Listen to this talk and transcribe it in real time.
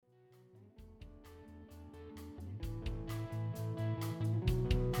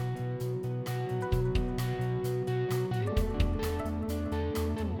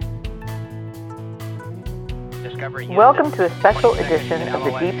Welcome to a special edition of the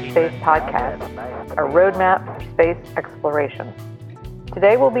Deep Space Podcast, a roadmap for space exploration.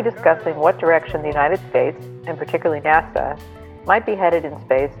 Today we'll be discussing what direction the United States, and particularly NASA, might be headed in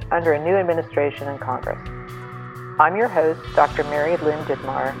space under a new administration and Congress. I'm your host, Dr. Mary Lynn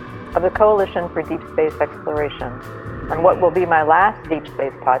Dittmar, of the Coalition for Deep Space Exploration, on what will be my last Deep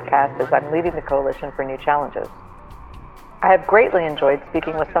Space podcast as I'm leading the Coalition for New Challenges. I have greatly enjoyed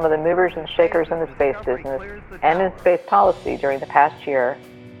speaking with some of the movers and shakers in the space business and in space policy during the past year,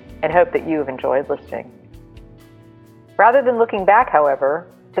 and hope that you have enjoyed listening. Rather than looking back, however,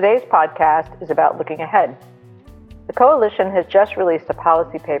 today's podcast is about looking ahead. The Coalition has just released a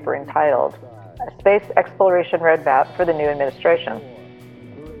policy paper entitled A Space Exploration Roadmap for the New Administration.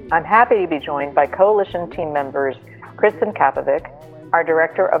 I'm happy to be joined by Coalition team members Kristen Kapovic, our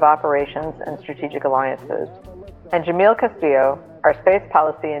Director of Operations and Strategic Alliances, and Jamil Castillo, our Space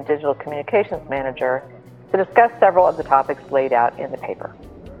Policy and Digital Communications Manager, to discuss several of the topics laid out in the paper.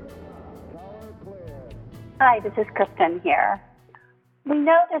 Hi, this is Kristen here. We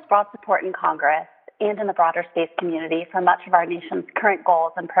know there's broad support in Congress and in the broader space community for much of our nation's current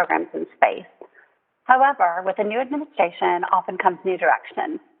goals and programs in space. However, with a new administration often comes new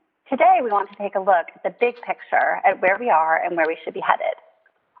direction. Today, we want to take a look at the big picture at where we are and where we should be headed.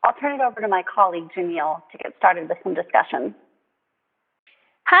 I'll turn it over to my colleague, Jamil, to get started with some discussion.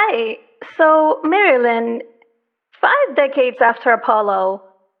 Hi. So, Mary Lynn, 5 decades after Apollo,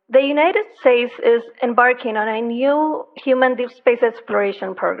 the United States is embarking on a new human deep space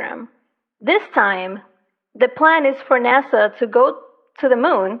exploration program. This time, the plan is for NASA to go to the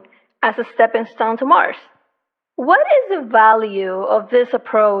moon as a stepping stone to Mars. What is the value of this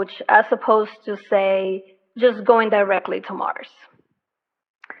approach as opposed to, say, just going directly to Mars?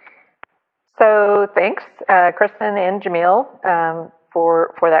 So thanks, Kristen and Jamil,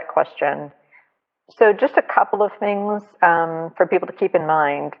 for that question. So just a couple of things for people to keep in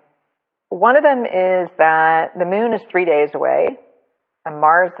mind. One of them is that the moon is 3 days away, and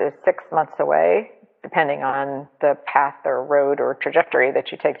Mars is 6 months away, depending on the path or road or trajectory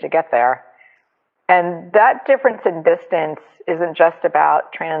that you take to get there. And that difference in distance isn't just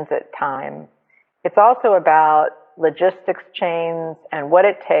about transit time. It's also about logistics chains and what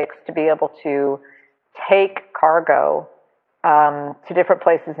it takes to be able to take cargo to different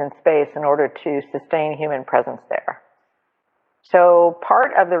places in space in order to sustain human presence there. So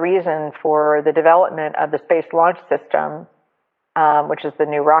part of the reason for the development of the Space Launch System, which is the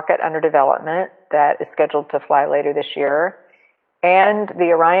new rocket under development that is scheduled to fly later this year, and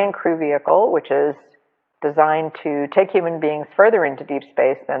the Orion crew vehicle, which is designed to take human beings further into deep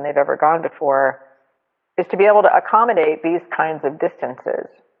space than they've ever gone before, is to be able to accommodate these kinds of distances.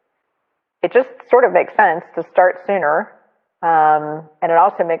 It just sort of makes sense to start sooner, and it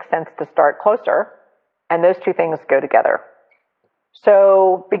also makes sense to start closer, and those two things go together.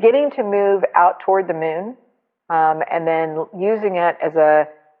 So beginning to move out toward the moon, and then using it as an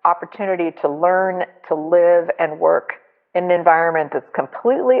opportunity to learn to live and work in an environment that's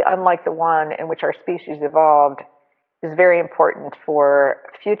completely unlike the one in which our species evolved, is very important for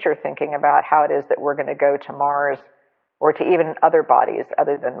future thinking about how it is that we're going to go to Mars or to even other bodies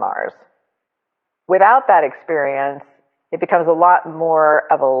other than Mars. Without that experience, it becomes a lot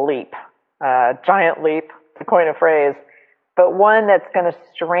more of a leap, a giant leap, to coin a phrase, but one that's going to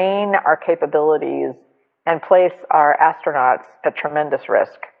strain our capabilities and place our astronauts at tremendous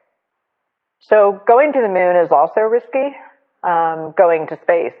risk. So going to the moon is also risky. Going to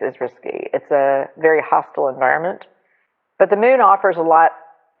space is risky. It's a very hostile environment. But the moon offers a lot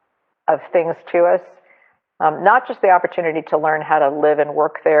of things to us, not just the opportunity to learn how to live and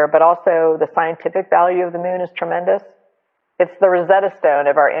work there, but also the scientific value of the moon is tremendous. It's the Rosetta Stone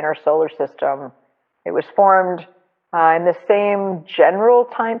of our inner solar system. It was formed in the same general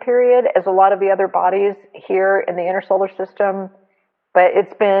time period as a lot of the other bodies here in the inner solar system, but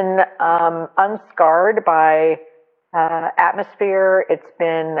it's been unscarred by atmosphere. It's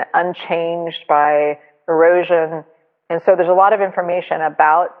been unchanged by erosion. And so there's a lot of information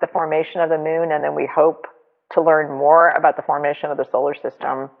about the formation of the moon, and then we hope to learn more about the formation of the solar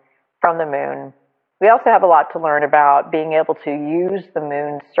system from the moon. We also have a lot to learn about being able to use the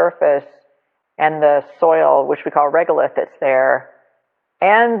moon's surface and the soil, which we call regolith, that's there,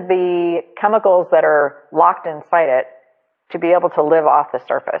 and the chemicals that are locked inside it to be able to live off the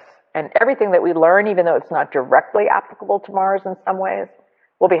surface. And everything that we learn, even though it's not directly applicable to Mars in some ways,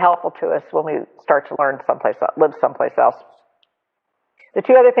 will be helpful to us when we start to live someplace else. The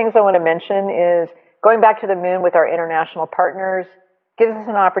two other things I want to mention is going back to the moon with our international partners gives us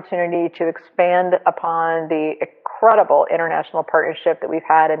an opportunity to expand upon the incredible international partnership that we've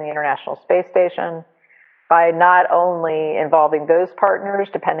had in the International Space Station. by not only involving those partners,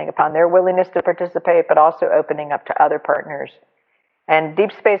 depending upon their willingness to participate, but also opening up to other partners. And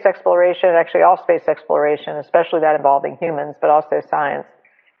deep space exploration, actually all space exploration, especially that involving humans, but also science,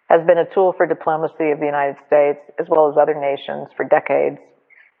 has been a tool for diplomacy of the United States as well as other nations for decades.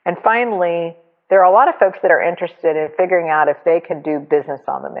 And finally, there are a lot of folks that are interested in figuring out if they can do business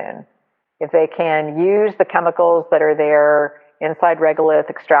on the moon, if they can use the chemicals that are there inside regolith,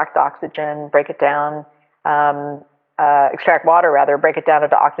 extract oxygen, break it down, extract water rather, break it down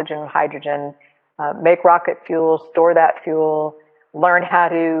into oxygen and hydrogen, make rocket fuel, store that fuel, learn how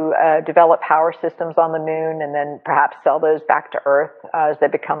to develop power systems on the moon, and then perhaps sell those back to Earth as they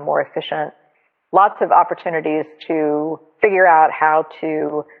become more efficient. Lots of opportunities to figure out how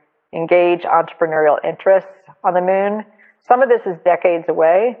to engage entrepreneurial interests on the moon. Some of this is decades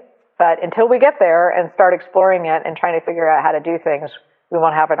away, but until we get there and start exploring it and trying to figure out how to do things, we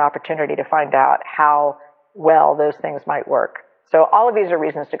won't have an opportunity to find out how well those things might work. So all of these are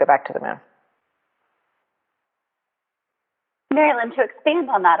reasons to go back to the moon. Marilyn, to expand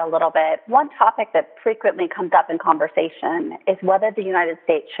on that a little bit, one topic that frequently comes up in conversation is whether the United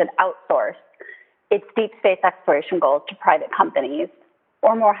States should outsource its deep space exploration goals to private companies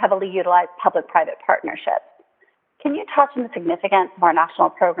or more heavily utilize public-private partnerships. Can you touch on the significance of our national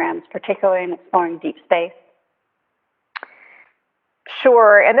programs, particularly in exploring deep space?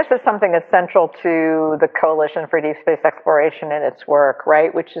 Sure, and this is something that's central to the Coalition for Deep Space Exploration and its work,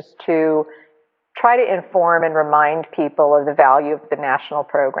 right, which is to try to inform and remind people of the value of the national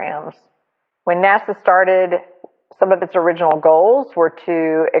programs. When NASA started, some of its original goals were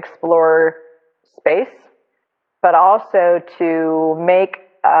to explore space, but also to make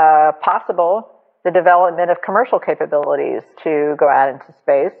possible the development of commercial capabilities to go out into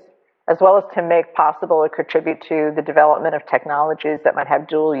space, as well as to make possible or contribute to the development of technologies that might have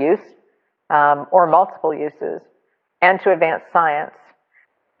dual use or multiple uses, and to advance science.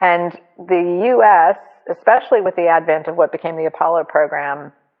 And the U.S., especially with the advent of what became the Apollo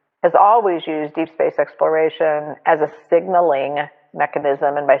program, has always used deep space exploration as a signaling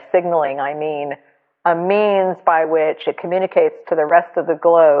mechanism. And by signaling, I mean a means by which it communicates to the rest of the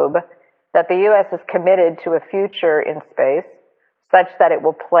globe that the U.S. is committed to a future in space such that it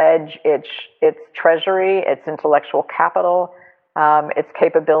will pledge its treasury, its intellectual capital, its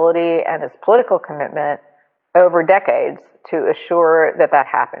capability, and its political commitment over decades to assure that that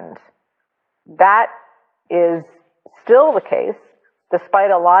happens. That is still the case,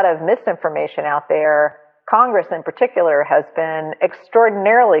 despite a lot of misinformation out there. Congress in particular has been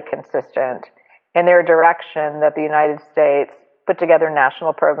extraordinarily consistent in their direction that the United States put together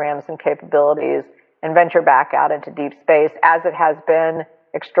national programs and capabilities and venture back out into deep space, as it has been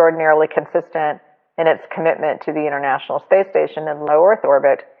extraordinarily consistent in its commitment to the International Space Station and low Earth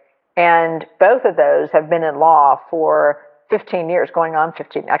orbit. And both of those have been in law for 15 years, going on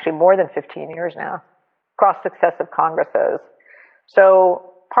 15, actually more than 15 years now, across successive Congresses.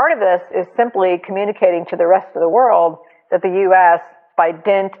 So part of this is simply communicating to the rest of the world that the U.S., by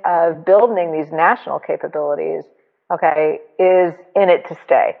dint of building these national capabilities, is in it to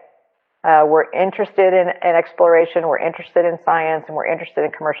stay. We're interested in exploration, we're interested in science, and we're interested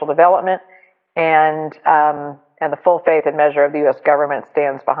in commercial development, and the full faith and measure of the U.S. government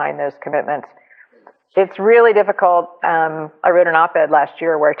stands behind those commitments. It's really difficult. I wrote an op-ed last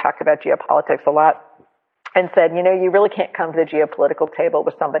year where I talked about geopolitics a lot and said, you really can't come to the geopolitical table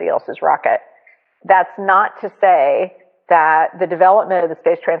with somebody else's rocket. That's not to say that the development of the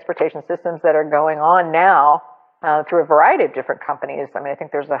space transportation systems that are going on now through a variety of different companies, I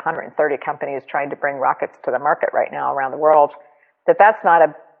think there's 130 companies trying to bring rockets to the market right now around the world, that's not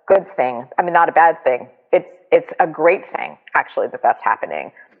a good thing. Not a bad thing. It's a great thing, actually, that's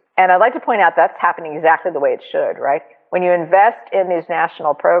happening. And I'd like to point out that's happening exactly the way it should, right? When you invest in these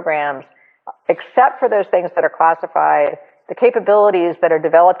national programs, except for those things that are classified, the capabilities that are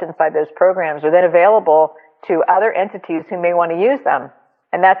developed inside those programs are then available to other entities who may want to use them.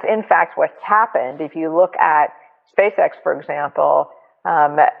 And that's, in fact, what's happened. If you look at SpaceX, for example,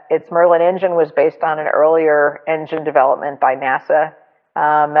 its Merlin engine was based on an earlier engine development by NASA.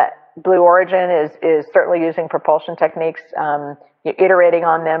 Blue Origin is certainly using propulsion techniques, iterating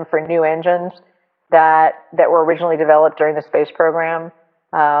on them for new engines that were originally developed during the space program.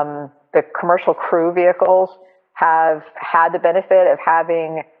 The commercial crew vehicles have had the benefit of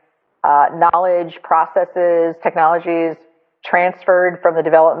having knowledge, processes, technologies transferred from the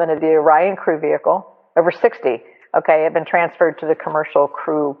development of the Orion crew vehicle. Over 60, have been transferred to the commercial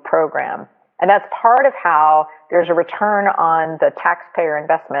crew program. And that's part of how there's a return on the taxpayer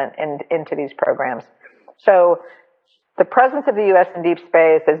investment into these programs. So the presence of the U.S. in deep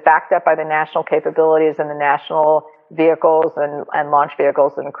space is backed up by the national capabilities and the national vehicles and launch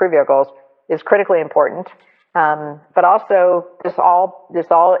vehicles and crew vehicles is critically important. But also, this all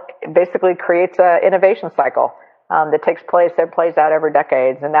basically creates an innovation cycle that takes place and plays out over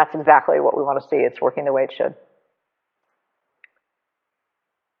decades, and that's exactly what we want to see. It's working the way it should.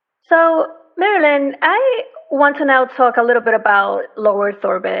 So, Marilyn, I want to now talk a little bit about low Earth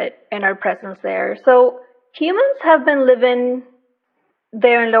orbit and our presence there. So, humans have been living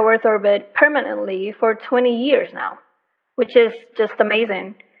there in low Earth orbit permanently for 20 years now, which is just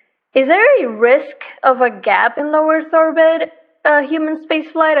amazing. Is there a risk of a gap in low Earth orbit, human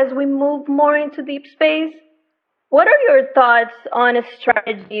spaceflight, as we move more into deep space? What are your thoughts on a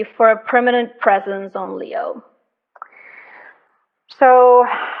strategy for a permanent presence on LEO? So,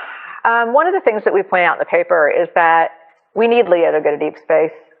 one of the things that we point out in the paper is that we need LEO to go to deep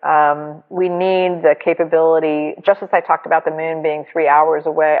space. We need the capability, just as I talked about the moon being 3 hours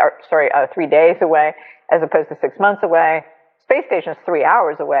away, 3 days away, as opposed to 6 months away. Space station is 3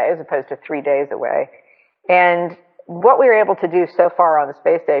 hours away as opposed to 3 days away. And what we were able to do so far on the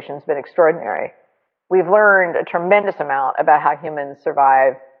space station has been extraordinary. We've learned a tremendous amount about how humans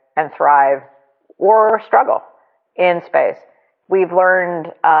survive and thrive or struggle in space. We've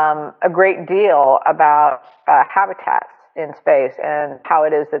learned a great deal about habitats in space and how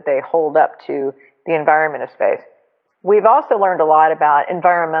it is that they hold up to the environment of space. We've also learned a lot about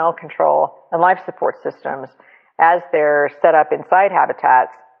environmental control and life support systems as they're set up inside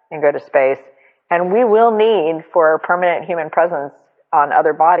habitats and go to space. And we will need, for permanent human presence on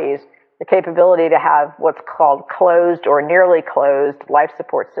other bodies, the capability to have what's called closed or nearly closed life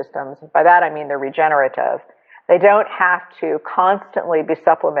support systems. By that I mean they're regenerative. They don't have to constantly be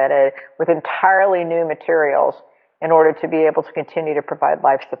supplemented with entirely new materials in order to be able to continue to provide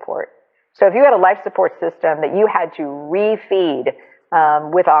life support. So if you had a life support system that you had to refeed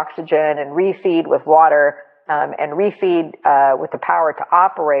with oxygen and refeed with water and refeed with the power to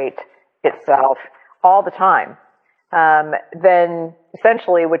operate itself all the time, then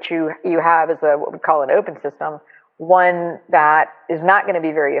essentially what you have is what we call an open system, one that is not going to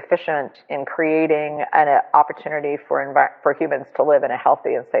be very efficient in creating an opportunity for humans to live in a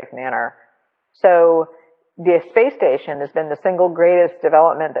healthy and safe manner. So the space station has been the single greatest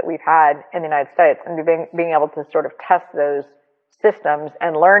development that we've had in the United States, and being able to sort of test those systems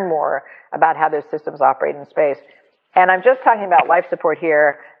and learn more about how those systems operate in space. And I'm just talking about life support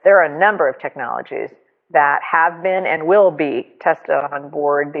here. There are a number of technologies that have been and will be tested on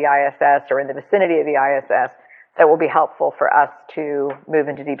board the ISS or in the vicinity of the ISS that will be helpful for us to move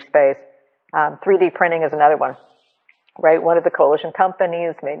into deep space. 3D printing is another one, right? One of the coalition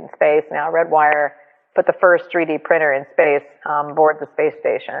companies, Made in Space, now Redwire, put the first 3D printer in space on board the space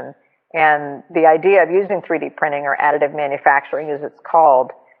station. And the idea of using 3D printing, or additive manufacturing as it's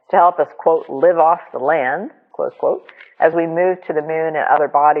called, to help us, quote, live off the land, close quote, as we move to the moon and other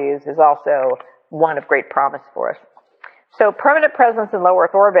bodies is also one of great promise for us. So permanent presence in low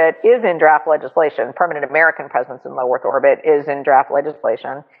Earth orbit is in draft legislation. Permanent American presence in low Earth orbit is in draft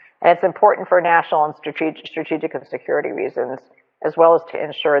legislation. And it's important for national and strategic and security reasons, as well as to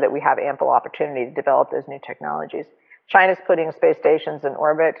ensure that we have ample opportunity to develop those new technologies. China's putting space stations in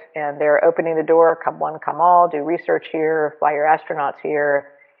orbit, and they're opening the door, come one, come all, do research here, fly your astronauts here.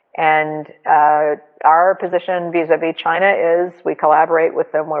 And our position vis-a-vis China is we collaborate with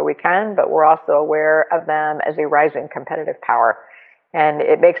them where we can, but we're also aware of them as a rising competitive power. And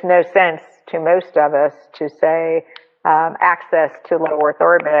it makes no sense to most of us to say access to low Earth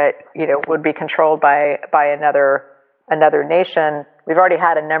orbit, would be controlled by another nation. We've already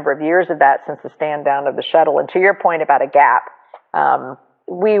had a number of years of that since the stand down of the shuttle. And to your point about a gap,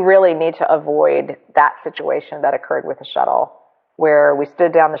 we really need to avoid that situation that occurred with the shuttle, where we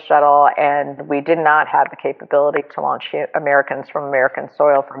stood down the shuttle and we did not have the capability to launch Americans from American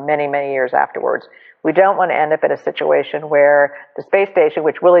soil for many, many years afterwards. We don't want to end up in a situation where the space station,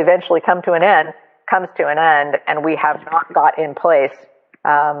 which will eventually come to an end, comes to an end, and we have not got in place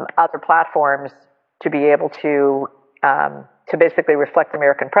other platforms to be able to basically reflect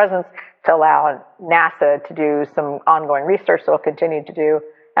American presence, to allow NASA to do some ongoing research that we'll continue to do,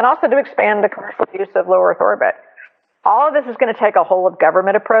 and also to expand the commercial use of low Earth orbit. All of this is going to take a whole of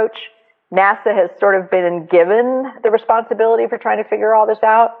government approach. NASA has sort of been given the responsibility for trying to figure all this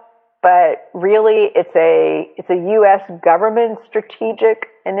out, but really it's a U.S. government strategic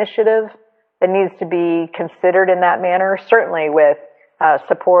initiative that needs to be considered in that manner, certainly with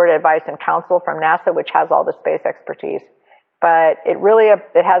support, advice, and counsel from NASA, which has all the space expertise. But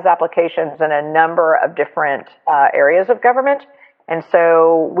it has applications in a number of different areas of government, And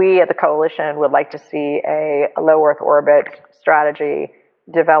so we at the coalition would like to see a low Earth orbit strategy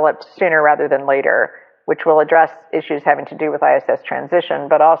developed sooner rather than later, which will address issues having to do with ISS transition,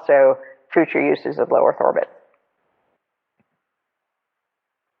 but also future uses of low Earth orbit.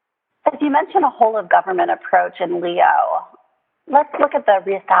 As you mentioned, a whole of government approach in LEO. Let's look at the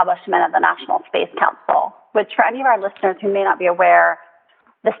reestablishment of the National Space Council, which for any of our listeners who may not be aware,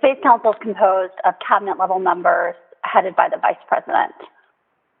 the Space Council is composed of cabinet level members headed by the Vice President.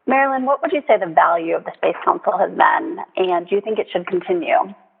 Marilyn, what would you say the value of the Space Council has been, and do you think it should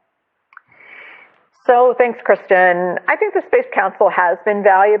continue? So thanks, Kristen. I think the Space Council has been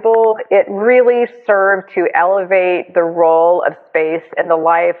valuable. It really served to elevate the role of space in the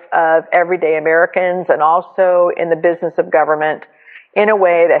life of everyday Americans and also in the business of government in a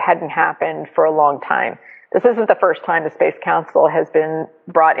way that hadn't happened for a long time. This isn't the first time the Space Council has been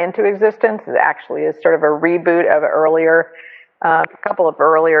brought into existence. It actually is sort of a reboot of a couple of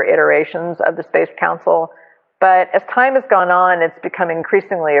earlier iterations of the Space Council. But as time has gone on, it's become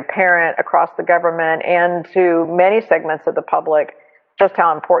increasingly apparent across the government and to many segments of the public just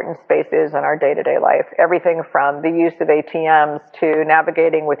how important space is in our day-to-day life. Everything from the use of ATMs to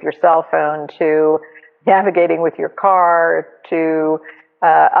navigating with your cell phone to navigating with your car to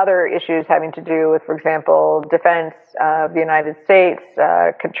other issues having to do with, for example, defense of the United States,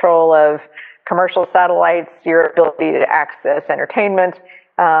 control of commercial satellites, your ability to access entertainment.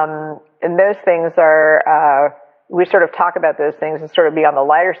 And those things are, we sort of talk about those things and sort of be on the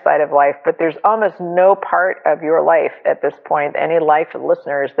lighter side of life, but there's almost no part of your life at this point, any life of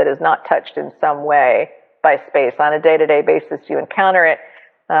listeners, that is not touched in some way by space. On a day-to-day basis, you encounter it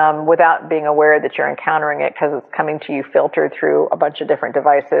without being aware that you're encountering it because it's coming to you filtered through a bunch of different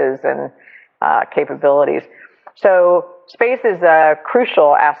devices and capabilities. So space is a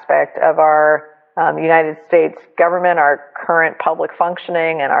crucial aspect of our United States government, our current public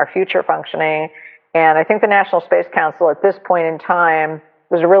functioning and our future functioning. And I think the National Space Council at this point in time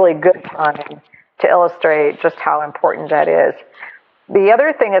was a really good time to illustrate just how important that is. The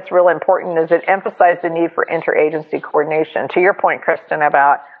other thing that's real important is it emphasized the need for interagency coordination. To your point, Kristen,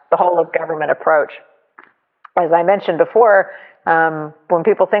 about the whole of government approach. As I mentioned before, when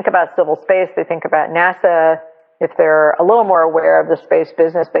people think about civil space, they think about NASA. If they're a little more aware of the space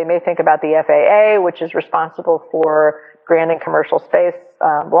business, they may think about the FAA, which is responsible for granting commercial space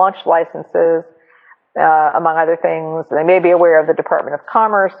launch licenses, among other things. They may be aware of the Department of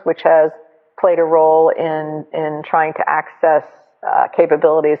Commerce, which has played a role in trying to access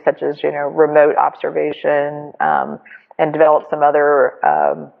capabilities such as, remote observation and develop some other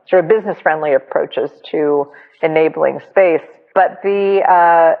sort of business-friendly approaches to enabling space. But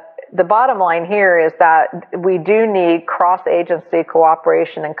the bottom line here is that we do need cross-agency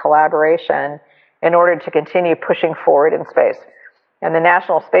cooperation and collaboration in order to continue pushing forward in space. And the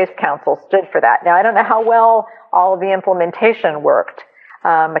National Space Council stood for that. Now, I don't know how well all of the implementation worked.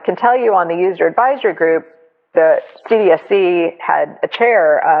 I can tell you on the user advisory group, the CDSC had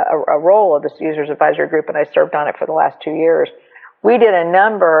a role of this users advisory group, and I served on it for the last 2 years. We did a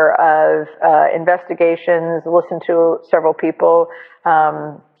number of investigations, listened to several people.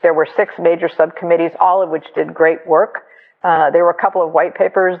 There were 6 major subcommittees, all of which did great work. There were a couple of white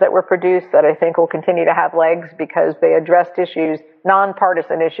papers that were produced that I think will continue to have legs because they addressed issues,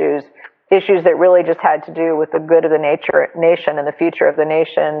 nonpartisan issues that really just had to do with the good of the nation and the future of the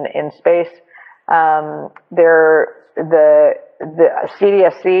nation in space. The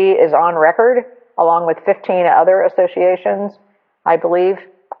CDSC is on record, along with 15 other associations, I believe,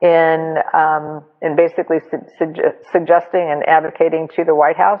 in basically suggesting and advocating to the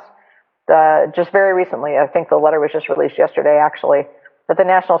White House. Just very recently, I think the letter was just released yesterday, actually, that the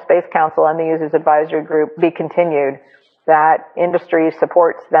National Space Council and the Users Advisory Group be continued, that industry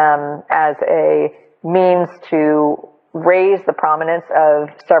supports them as a means to raise the prominence of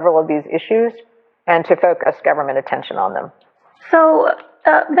several of these issues and to focus government attention on them. So,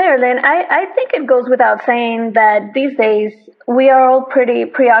 Marilyn, I think it goes without saying that these days we are all pretty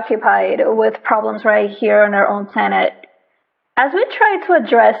preoccupied with problems right here on our own planet. As we try to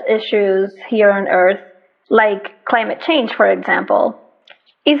address issues here on Earth, like climate change, for example,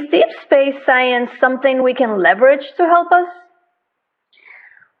 is deep space science something we can leverage to help us?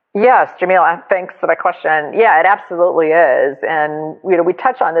 Yes, Jamila, thanks for the question. Yeah, it absolutely is. And, we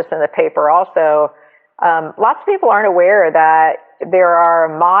touch on this in the paper also. Lots of people aren't aware that there are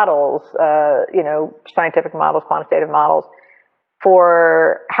models, scientific models, quantitative models,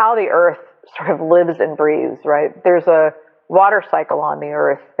 for how the Earth sort of lives and breathes, right? There's a water cycle on the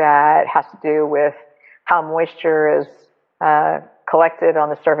Earth that has to do with how moisture is collected on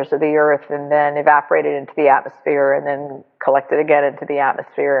the surface of the Earth and then evaporated into the atmosphere and then collected again into the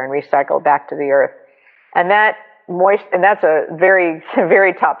atmosphere and recycled back to the Earth. And that's a very,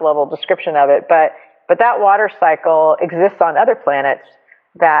 very top level description of it. But that water cycle exists on other planets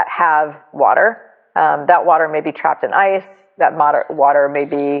that have water. That water may be trapped in ice. That water may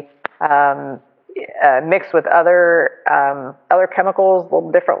be mixed with other chemicals, a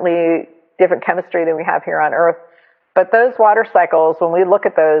little different chemistry than we have here on Earth. But those water cycles, when we look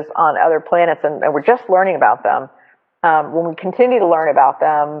at those on other planets, and we're just learning about them, when we continue to learn about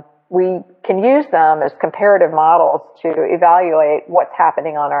them, we can use them as comparative models to evaluate what's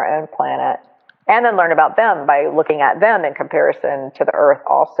happening on our own planet, and then learn about them by looking at them in comparison to the Earth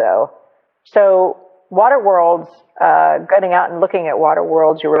also. So water worlds, getting out and looking at water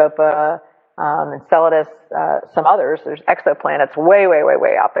worlds, Europa, Enceladus, some others, there's exoplanets way, way, way,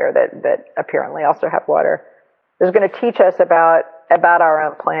 way out there that apparently also have water, is going to teach us about our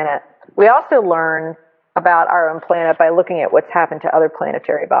own planet. We also learn about our own planet by looking at what's happened to other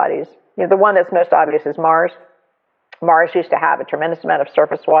planetary bodies. The one that's most obvious is Mars. Mars used to have a tremendous amount of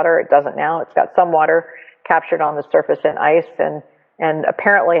surface water. It doesn't now. It's got some water captured on the surface in ice and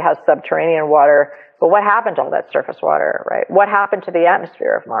apparently has subterranean water. But what happened to all that surface water, right? What happened to the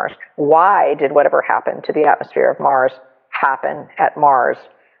atmosphere of Mars? Why did whatever happened to the atmosphere of Mars happen at Mars?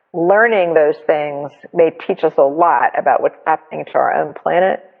 Learning those things may teach us a lot about what's happening to our own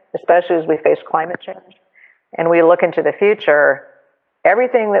planet, especially as we face climate change. And we look into the future,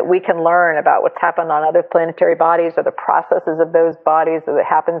 everything that we can learn about what's happened on other planetary bodies or the processes of those bodies that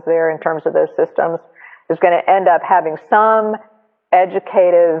happens there in terms of those systems is going to end up having some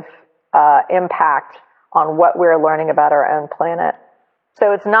educative impact on what we're learning about our own planet.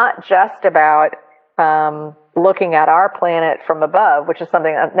 So it's not just about looking at our planet from above, which is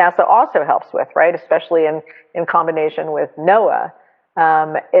something that NASA also helps with, right? Especially in combination with NOAA.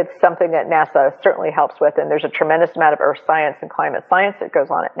 It's something that NASA certainly helps with, and there's a tremendous amount of earth science and climate science that goes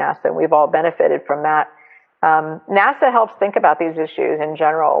on at NASA, and we've all benefited from that. NASA helps think about these issues in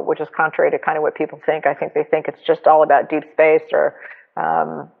general, which is contrary to kind of what people think. I think they think it's just all about deep space or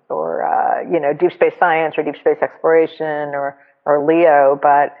deep space science or deep space exploration or LEO,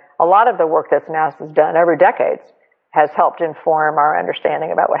 but a lot of the work that NASA's done over decades has helped inform our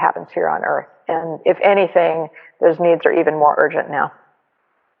understanding about what happens here on Earth. And if anything, those needs are even more urgent now.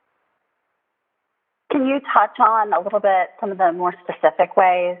 Can you touch on a little bit some of the more specific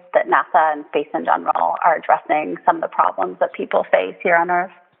ways that NASA and space in general are addressing some of the problems that people face here on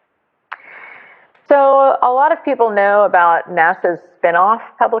Earth? So a lot of people know about NASA's spin-off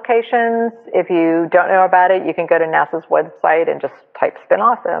publications. If you don't know about it, you can go to NASA's website and just type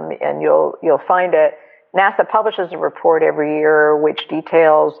spin-off and you'll find it. NASA publishes a report every year which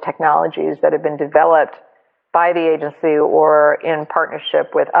details technologies that have been developed by the agency or in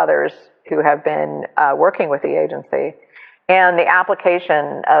partnership with others who have been working with the agency, and the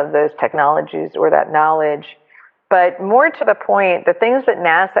application of those technologies or that knowledge. But more to the point, the things that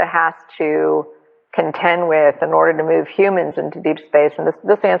NASA has to contend with in order to move humans into deep space, and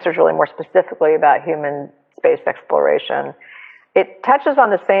this answer is really more specifically about human space exploration. It touches on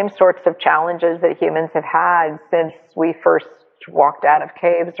the same sorts of challenges that humans have had since we first walked out of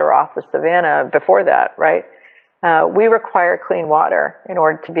caves or off the savannah before that, right? We require clean water in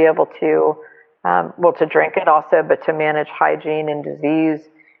order to be able to, to drink it also, but to manage hygiene and disease.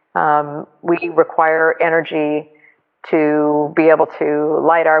 We require energy to be able to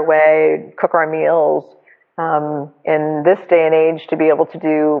light our way, cook our meals. In this day and age, to be able to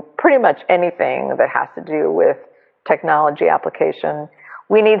do pretty much anything that has to do with technology application.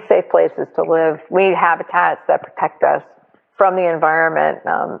 We need safe places to live. We need habitats that protect us from the environment.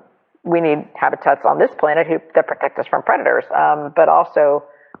 We need habitats on this planet that protect us from predators, but also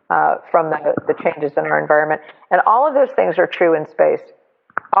from the changes in our environment. And all of those things are true in space.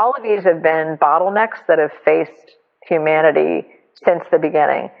 All of these have been bottlenecks that have faced humanity since the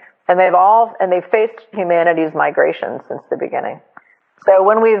beginning. And they've faced humanity's migration since the beginning. So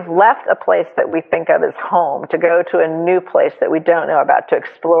when we've left a place that we think of as home to go to a new place that we don't know about, to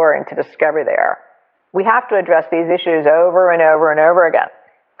explore and to discover there, we have to address these issues over and over and over again.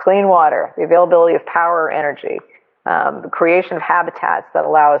 Clean water, the availability of power or energy, the creation of habitats that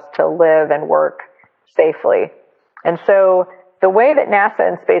allow us to live and work safely. And so the way that NASA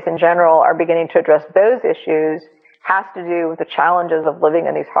and space in general are beginning to address those issues has to do with the challenges of living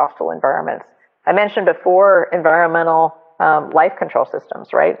in these hostile environments. I mentioned before environmental life control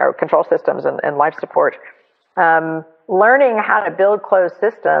systems, right? Or control systems and life support. Learning how to build closed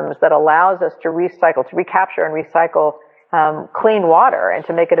systems that allows us to recycle, to recapture and recycle clean water and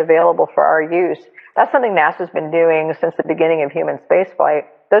to make it available for our use. That's something NASA's been doing since the beginning of human spaceflight.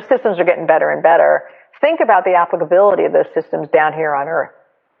 Those systems are getting better and better. Think about the applicability of those systems down here on Earth.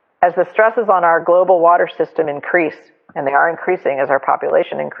 As the stresses on our global water system increase, and they are increasing as our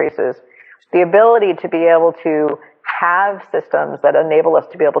population increases, the ability to be able to have systems that enable us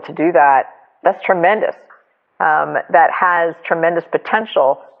to be able to do that, that's tremendous. That has tremendous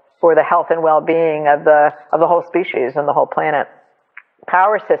potential for the health and well-being of the whole species and the whole planet.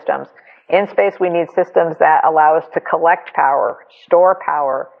 Power systems. In space, we need systems that allow us to collect power, store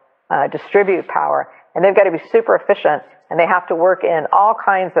power, distribute power, and they've got to be super efficient, and they have to work in all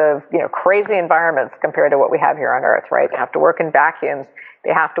kinds of crazy environments compared to what we have here on Earth, right? They have to work in vacuums.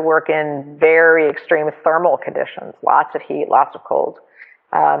 They have to work in very extreme thermal conditions, lots of heat, lots of cold.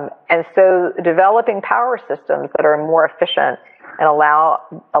 And so developing power systems that are more efficient and allow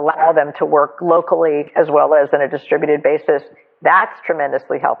them to work locally as well as on a distributed basis, that's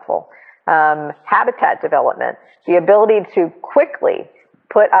tremendously helpful. Habitat development, the ability to quickly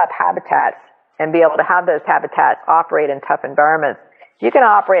put up habitats and be able to have those habitats operate in tough environments. You can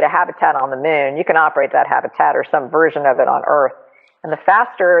operate a habitat on the moon. You can operate that habitat or some version of it on Earth. And the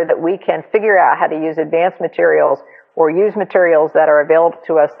faster that we can figure out how to use advanced materials or use materials that are available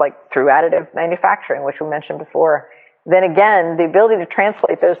to us, like through additive manufacturing, which we mentioned before, then again, the ability to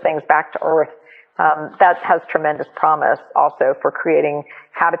translate those things back to Earth, that has tremendous promise also for creating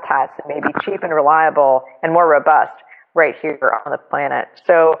habitats that may be cheap and reliable and more robust right here on the planet.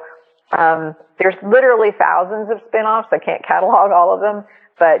 So there's literally thousands of spin-offs. I can't catalog all of them,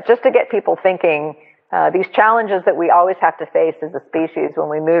 but just to get people thinking, these challenges that we always have to face as a species when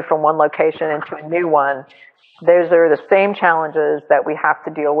we move from one location into a new one, those are the same challenges that we have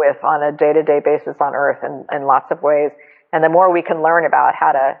to deal with on a day-to-day basis on Earth in lots of ways. And the more we can learn about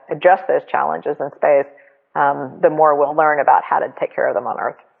how to adjust those challenges in space, the more we'll learn about how to take care of them on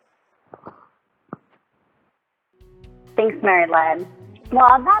Earth. Thanks, Mary Lynn. Well,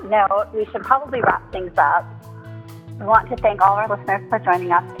 on that note, we should probably wrap things up. We want to thank all our listeners for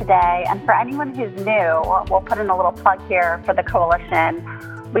joining us today. And for anyone who's new, we'll put in a little plug here for the Coalition.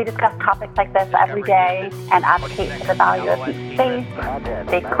 We discuss topics like this every day and advocate for the value of space,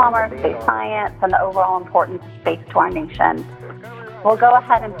 space commerce, space science, and the overall importance of space to our nation. We'll go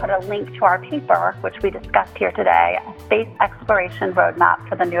ahead and put a link to our paper, which we discussed here today, a space exploration roadmap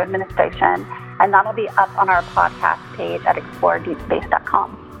for the new administration, and that'll be up on our podcast page at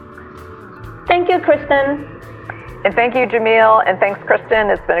exploredeepspace.com. Thank you, Kristen. And thank you, Jamil, and thanks,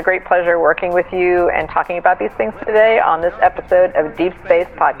 Kristen. It's been a great pleasure working with you and talking about these things today on this episode of Deep Space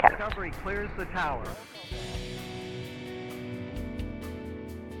Podcast. Discovery clears the tower.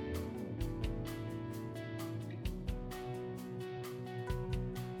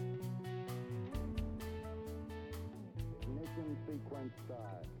 Ignition sequence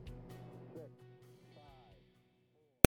start.